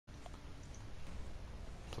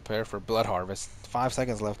Prepare for blood harvest. 5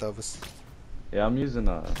 seconds left of us. Yeah, I'm using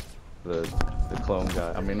the clone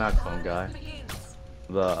guy. I mean, not clone guy.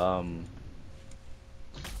 The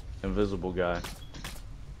invisible guy.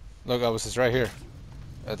 Look, Elvis, it's right here.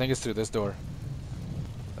 I think it's through this door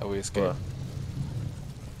that we escaped. What?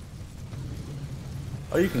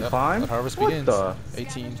 Oh, you can climb? Blood harvest What begins. the?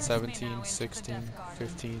 18, 17, 16,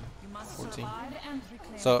 15, 14.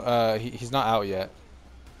 So he's not out yet.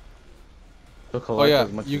 Oh yeah,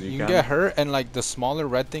 As much you as you can get hurt, and like the smaller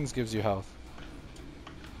red things gives you health.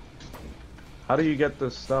 How do you get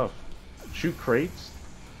this stuff? Shoot crates?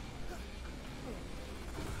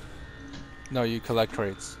 No, you collect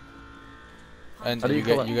crates. And How do you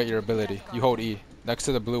collect? get your ability. You hold E. Next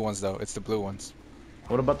to the blue ones though, it's the blue ones.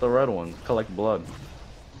 What about the red ones? Collect blood.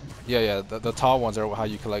 Yeah, the tall ones are how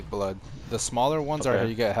you collect blood. The smaller ones are how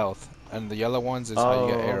you get health. And the yellow ones is how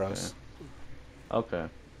you get arrows. Okay.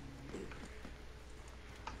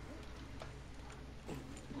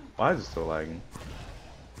 Why is it still lagging?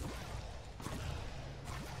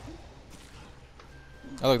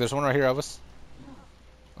 Oh look, there's one right here, Elvis.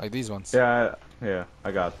 Like these ones. Yeah,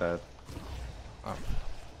 I got that. Oh.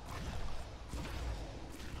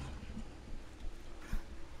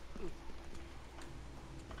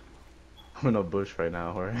 I'm in a bush right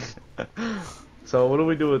now, right? So what do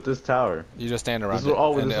we do with this tower? You just stand around This it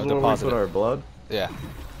is and where we put our blood? Yeah.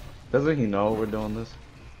 Doesn't he know we're doing this?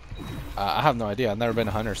 I have no idea. I've never been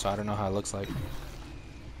a hunter, so I don't know how it looks like.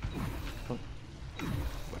 But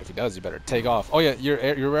if he does, you better take off. Oh yeah, your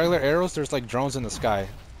regular arrows, there's like drones in the sky.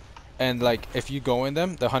 And like if you go in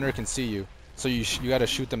them, the hunter can see you. So you gotta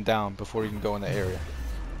shoot them down before you can go in the area.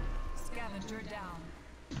 Scavenger down.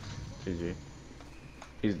 GG.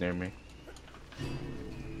 He's near me.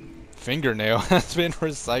 Fingernail has been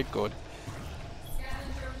recycled.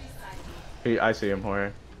 I see him,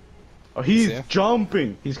 Jorge. Oh, he's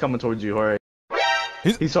jumping! He's coming towards you, Jorge.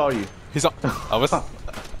 He saw you. He's on.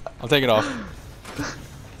 I'm taking off.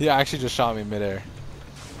 He actually just shot me midair.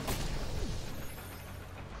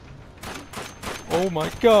 Oh my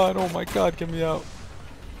god, get me out.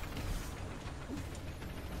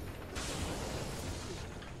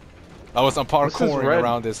 I'm parkouring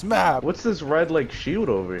around this map. What's this red like shield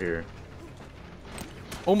over here?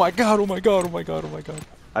 Oh my god, oh my god, oh my god, oh my god.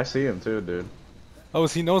 I see him too, dude. Oh,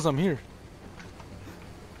 he knows I'm here.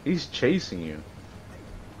 He's chasing you.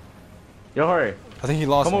 Yo, Jorge. I think he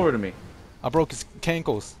lost me. Come over to me. I broke his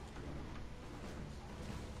cankles.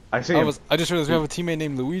 I see him. I just realized we have a teammate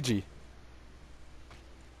named Luigi.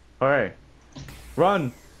 Alright.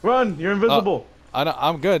 Run! Run! You're invisible!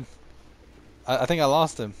 I'm good. I think I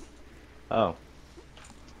lost him. Oh.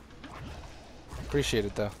 Appreciate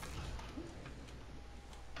it though.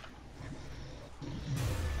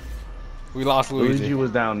 We lost Luigi. Luigi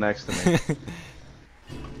was down next to me.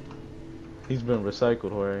 He's been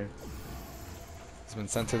recycled, Jorge. He's been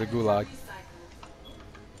sent to the gulag.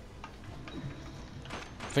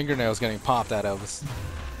 Fingernail's getting popped at Elvis.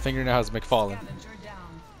 Fingernail has McFallen.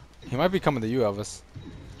 He might be coming to you, Elvis.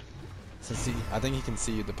 Since I think he can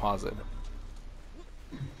see you deposit.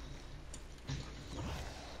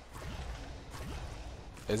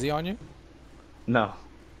 Is he on you? No.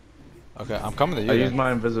 Okay, I'm coming to you. I used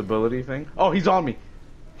my invisibility thing. Oh, he's on me.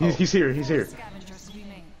 He's here. He's here.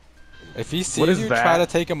 If he sees you, try to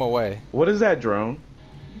take him away. What is that drone?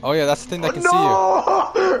 Oh yeah, that's the thing that can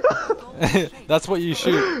see you. That's what you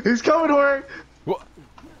shoot. He's coming, Jorge. What?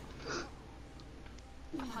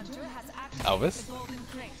 Elvis?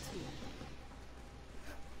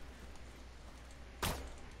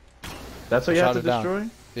 That's what you have to destroy?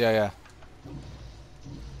 Yeah.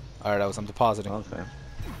 Alright, Elvis, I'm depositing. Okay.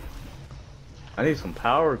 I need some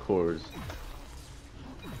power cores.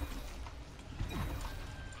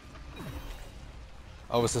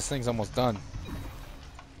 Elvis, this thing's almost done.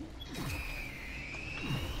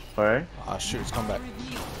 Alright. Ah, shoot, it's come back.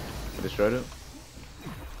 I destroyed it?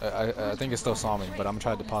 I think it still saw me, but I'm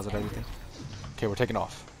trying to deposit everything. Okay, we're taking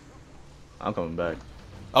off. I'm coming back.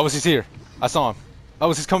 Elvis, he's here. I saw him.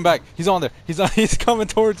 Elvis, he's coming back. He's on there. He's coming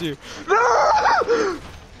towards you. No!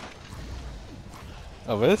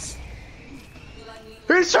 Elvis?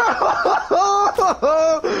 He's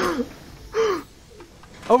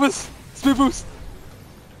Elvis! Speed boost!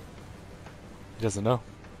 He doesn't know.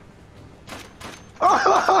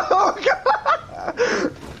 Oh, God.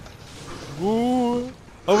 Ooh!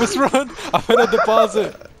 Elvis, run! I'm in a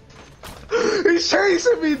deposit. He's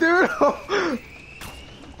chasing me, dude!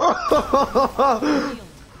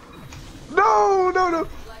 No!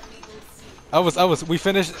 Elvis, we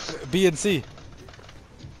finished B and C.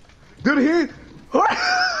 Dude, he... I'm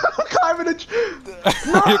climbing a...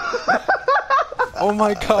 Oh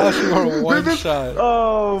my gosh, you are one shot.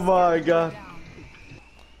 Oh my god.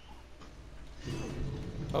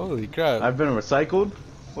 Holy crap. I've been recycled?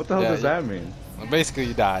 What the hell does that mean? Well, basically,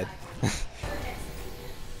 you died.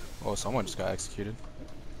 Oh, someone just got executed.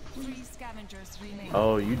 3 scavengers remain.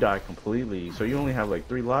 Oh, you died completely. So you only have like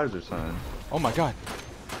 3 lives or something. Oh my god.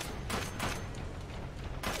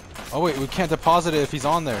 Oh wait, we can't deposit it if he's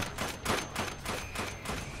on there.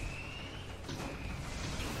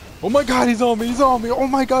 Oh my god, he's on me, he's on me. Oh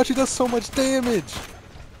my gosh, he does so much damage.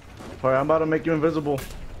 Jorge, I'm about to make you invisible.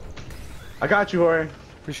 I got you, Jorge.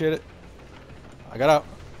 Appreciate it. I got out.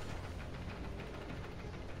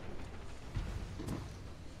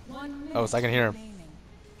 Oh, so I can hear him.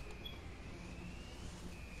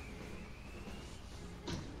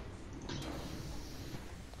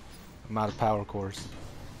 I'm out of power cores.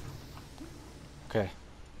 Okay.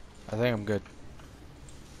 I think I'm good.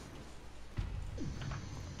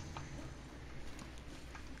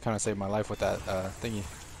 Kind of saved my life with that thingy.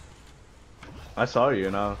 I saw you,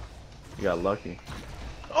 you know. You got lucky.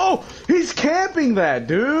 Oh, he's camping that,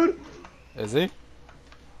 dude. Is he?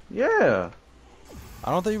 Yeah.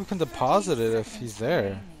 I don't think we can deposit it if he's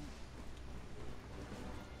there.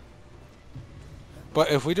 But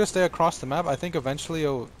if we just stay across the map, I think eventually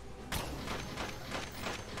it'll...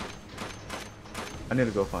 I need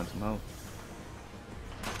to go find some help.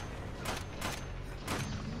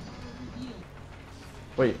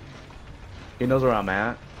 Wait. He knows where I'm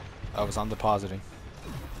at? I was on depositing.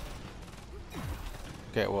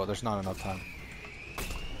 Okay, well, there's not enough time.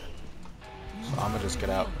 So I'm gonna just get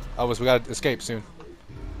out. Oh, we gotta escape soon.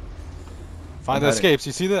 Find the escapes,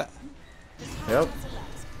 you see that? Yep.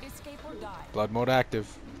 Blood mode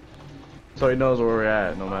active. So he knows where we're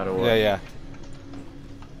at, no matter what. Yeah, yeah.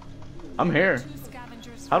 I'm here.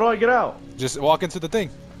 How do I get out? Just walk into the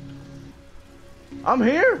thing. I'm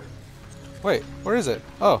here. Wait, where is it?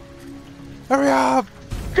 Oh. Hurry up!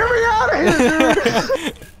 Get me out of here,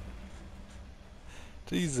 dude!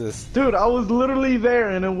 Jesus. Dude, I was literally there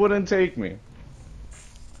and it wouldn't take me.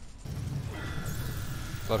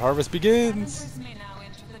 Blood harvest begins. Scavengers may now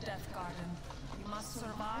enter the Deathgarden. You must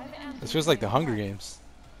survive and This feels like the Hunger Games.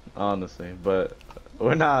 Honestly, but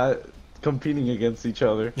we're not competing against each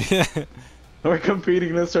other. Yeah. We're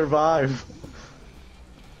competing to survive.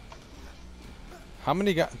 How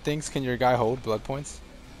many things can your guy hold? Blood points?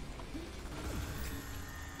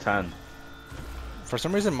 10. For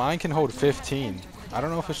some reason, mine can hold 15. I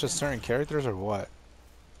don't know if it's just certain characters or what.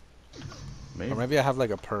 Maybe. Or maybe I have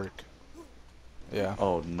like a perk. Yeah.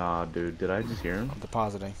 Oh, nah, dude. Did I just hear him? I'm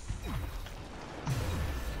depositing.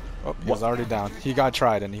 Oh, he was already down. He got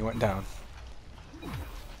tried and he went down.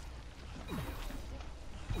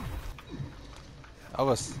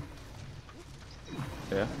 Elvis.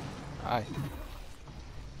 Yeah. Hi.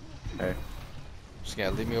 Hey. Just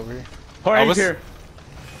gotta leave me over here. Jorge, Elvis? here.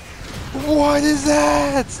 What is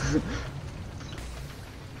that?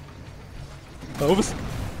 Elvis?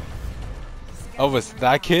 Elvis,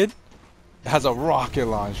 that kid has a rocket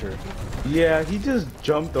launcher. Yeah, he just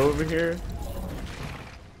jumped over here.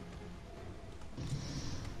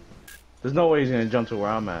 There's no way he's gonna jump to where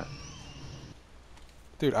I'm at.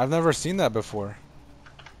 Dude, I've never seen that before.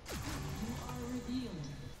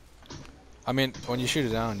 I mean, when you shoot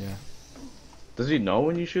it down, yeah. Does he know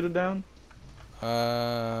when you shoot it down?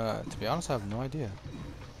 To be honest, I have no idea.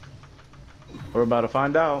 We're about to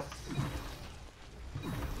find out.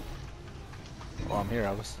 Oh, I'm here,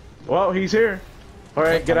 Elvis. Well, he's here.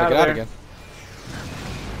 Alright, get out of there. Again.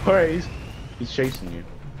 Alright, he's chasing you.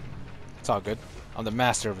 It's all good. I'm the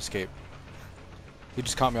master of escape. He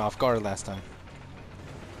just caught me off guard last time.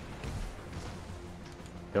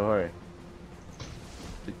 Yo, hurry.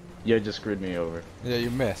 You just screwed me over. Yeah,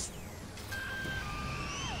 you missed.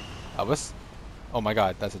 Elvis? Oh my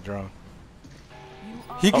god, that's a drone.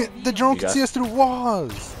 The drone can see us through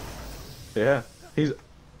walls! Yeah, he's...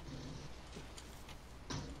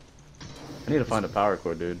 I need to find a power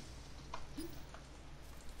cord, dude.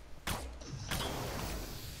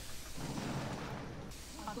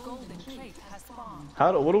 a golden crate has spawned.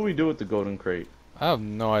 What do we do with the golden crate? I have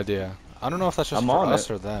no idea. I don't know if that's just I'm for on us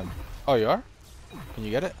it. or them. Oh, you are? Can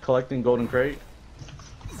you get it? Collecting golden crate?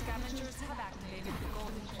 Scavengers have activated the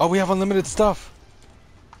golden crate. Oh, we have unlimited stuff.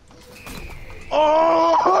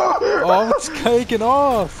 Oh! Oh, it's taking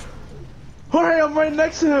off. Jorge, I'm right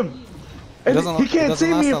next to him! And he can't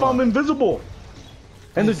see me if I'm invisible!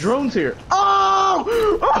 And the drone's here. Oh!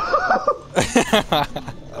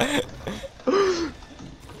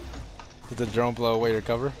 Did the drone blow away your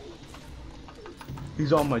cover?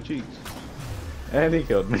 He's on my cheeks. And he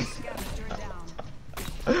killed me. Scavenger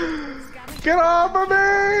down. Get off of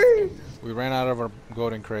me! We We ran out of our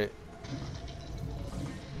golden crate.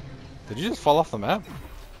 Did you just fall off the map?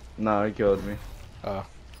 No, he killed me. Oh.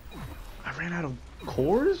 I ran out of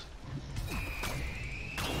cores?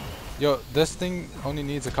 Yo, this thing only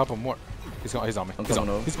needs a couple more. He's on me. I'm He's on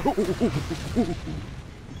coming me. over.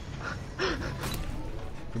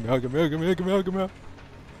 Give me out, give me out, give me out, give me out, give me out.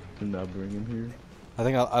 Do not bring him here. I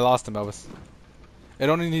think I lost him, Elvis. It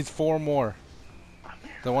only needs 4 more.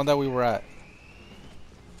 The one that we were at.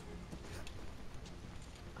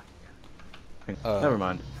 Never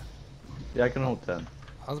mind. Yeah, I can hold 10.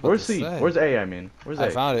 I was about Where's to C? say. Where's A, I mean? Where's A? I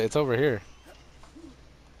found it. It's over here.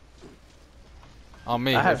 On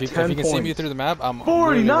me. I have If you 10 can see me points. through the map, I'm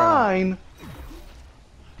 49!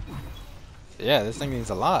 Yeah, this thing needs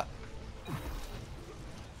a lot.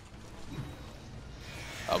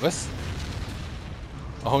 Elvis?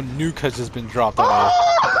 Oh, nuke has just been dropped on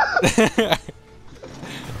me.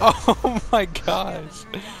 Oh my gosh.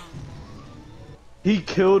 He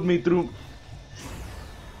killed me through...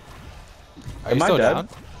 Are you Am I still dead? down?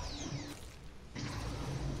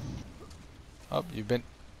 Oh, you've been...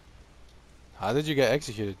 How did you get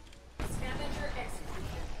executed?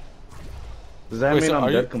 Does that Wait, mean so I'm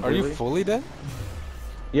are dead you completely? fully dead?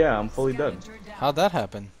 Yeah, I'm fully dead. How'd that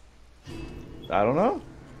happen? I don't know.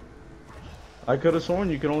 I could have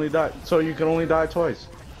sworn you can only die. So you can only die twice.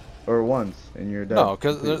 Or once, and you're dead. No,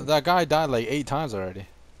 because that guy died like 8 times already.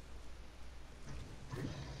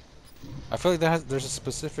 I feel like there's a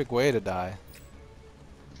specific way to die.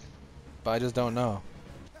 But I just don't know.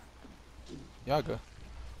 Yaga.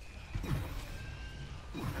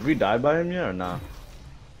 Have we died by him yet or not?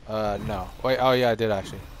 No. Wait, oh yeah, I did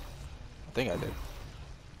actually. I think I did.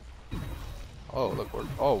 Oh, look,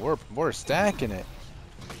 we're stacking it.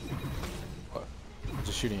 What? I'm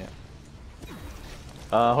just shooting it.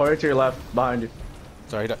 Right to your left, behind you.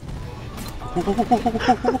 Sorry, he died.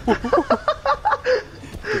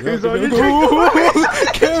 He's on you.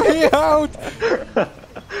 Get me out!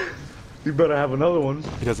 You better have another one.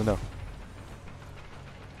 He doesn't know.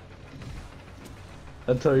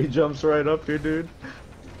 Until he jumps right up here, dude.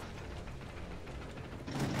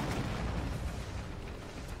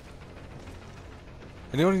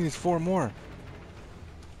 And he only needs 4 more.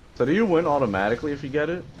 So do you win automatically if you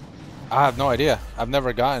get it? I have no idea. I've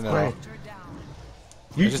never gotten it. Right.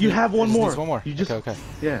 All. You have one more. Needs one more. You just okay.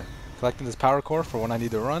 Yeah. Collecting this power core for when I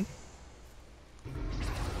need to run.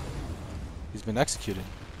 He's been executed.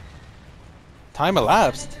 Time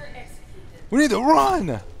elapsed. We need to run.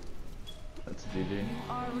 That's GG.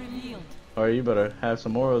 Alright, you better have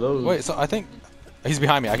some more of those. Wait, so I think he's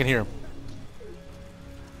behind me. I can hear him.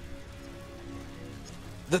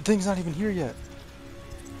 The thing's not even here yet.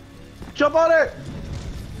 Jump on it!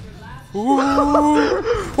 Ooh.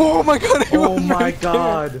 Oh my god! He Oh was my right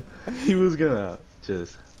god! there. He was gonna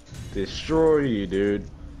just destroy you, dude.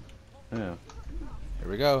 Yeah. Here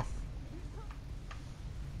we go.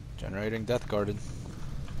 Generating Deathgarden.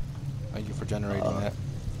 Thank you for generating that.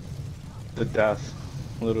 The death,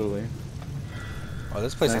 literally. Oh,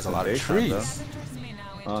 this place has a lot of Daytime, trees.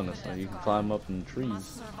 though. Honestly, you can climb up in the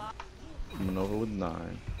trees. Coming over with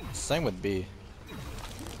 9. Same with B.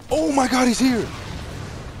 Oh my god, he's here!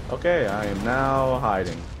 Okay, I am now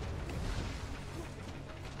hiding.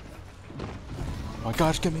 Oh my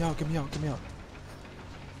gosh, get me out, get me out, get me out.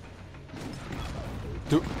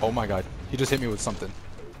 Dude, oh my god. He just hit me with something.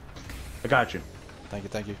 I got you. Thank you,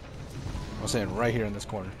 thank you. I was saying right here in this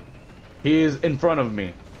corner. He is in front of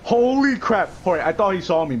me. Holy crap! Boy, I thought he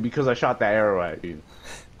saw me because I shot that arrow at you.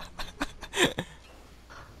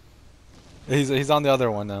 He's on the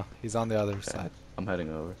other one now. He's on the other side. I'm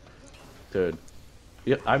heading over. Dude.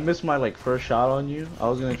 Yeah, I missed my first shot on you. I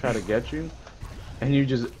was gonna try to get you. And you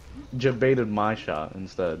just baited my shot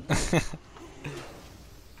instead.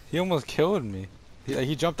 He almost killed me.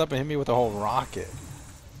 He jumped up and hit me with a whole rocket.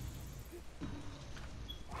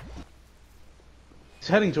 He's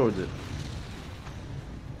heading towards it.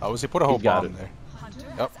 Oh, he put a whole He's got bomb it. there.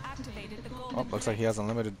 Yep. Oh, looks like he has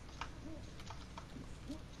unlimited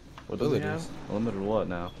What does he abilities. have? Limited what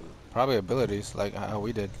now? Probably abilities, like how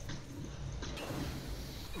we did.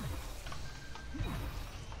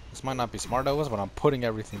 This might not be smart, Elvis, but I'm putting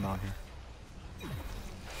everything on here.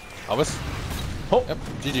 Elvis? Oh! Yep.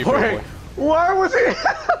 GG for your boy. Why was he?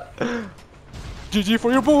 GG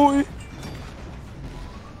for your boy!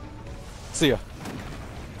 See ya.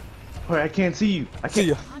 Wait, I can't see you. I See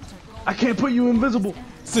can't. ya. I can't put you invisible.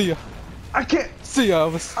 See ya. I can't. See ya,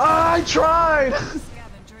 Elvis. I tried.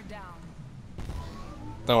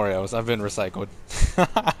 Don't worry, Elvis. I've been recycled.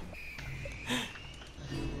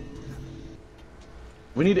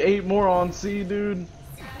 We need 8 more on C, dude.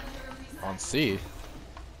 On C?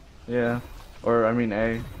 Yeah. Or, I mean,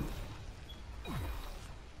 A.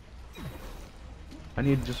 I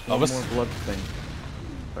need just one more blood thing.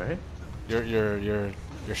 Right? Your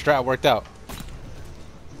strat worked out.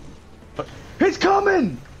 He's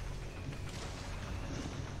coming!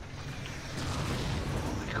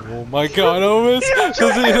 Oh my god, Ovis!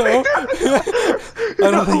 Does he know?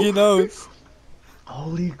 I don't think he knows.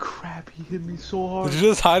 Holy crap, he hit me so hard. Did you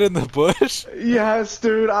just hide in the bush? Yes,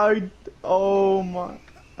 dude, oh my.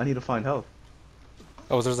 I need to find health.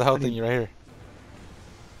 Oh, there's a health thingy right here.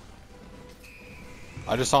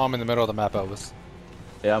 I just saw him in the middle of the map, Elvis.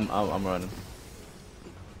 Yeah, I'm running.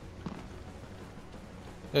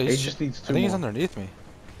 Yeah, He just needs 2 I think he's more. underneath me.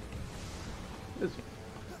 Is he?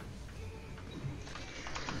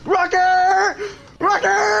 Rocker!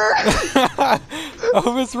 Rocker!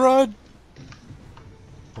 Elvis, run!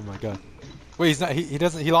 Oh my god. Wait, he's not. He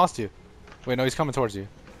doesn't. He lost you. Wait, no, he's coming towards you.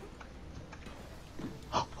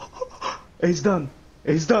 He's done.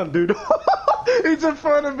 He's done, dude. He's in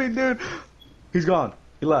front of me, dude. He's gone.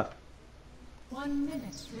 He left. 1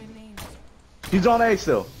 minute remaining. He's on A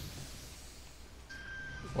still.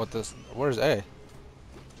 What this? Where's A?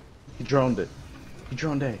 He droned it. He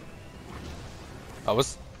droned A.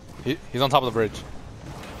 Elvis, he's on top of the bridge.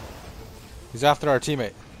 He's after our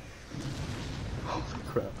teammate. Holy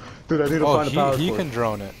crap. Dude, I need to find a power he cord. can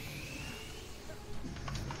drone it.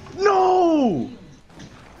 No!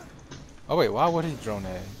 Oh wait, why would he drone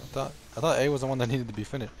A? I thought A was the one that needed to be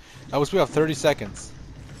finished. Elvis, we have 30 seconds.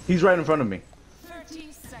 He's right in front of me.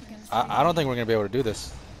 30 seconds. I don't think we're gonna be able to do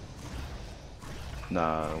this.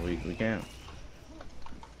 Nah, we can't.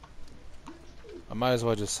 I might as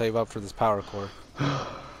well just save up for this power core.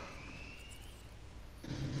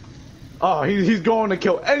 Oh, he's going to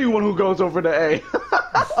kill anyone who goes over to A.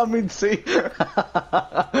 I mean, C.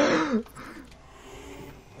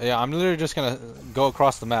 Yeah, I'm literally just gonna go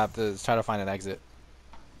across the map to try to find an exit.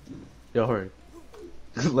 Yo, hurry.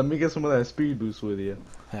 Let me get some of that speed boost with you.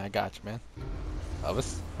 Yeah, I got you, man.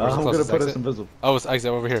 Elvis, I'm where's the gonna closest put us exit? invisible. Elvis,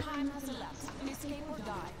 exit over here. Time has elapsed. Escape or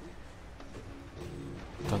die.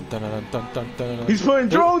 Dun, dun, dun, dun, dun, dun, dun. He's putting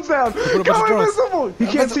drones down. put a bunch Go of drones. invisible. He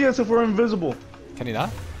can't see us if we're invisible. Can he not?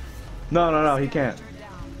 No, he can't.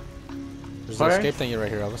 There's an Alright. escape thingy right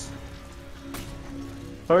here, Elvis.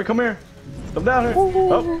 Hurry, come here. Come down here.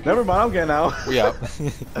 Oh, never mind. I'm getting out. We out.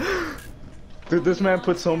 Dude, this man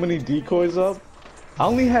put so many decoys up. I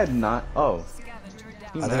only had 9. Oh. Scavenger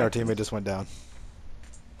down. I think our teammate just went down.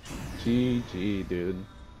 GG, dude.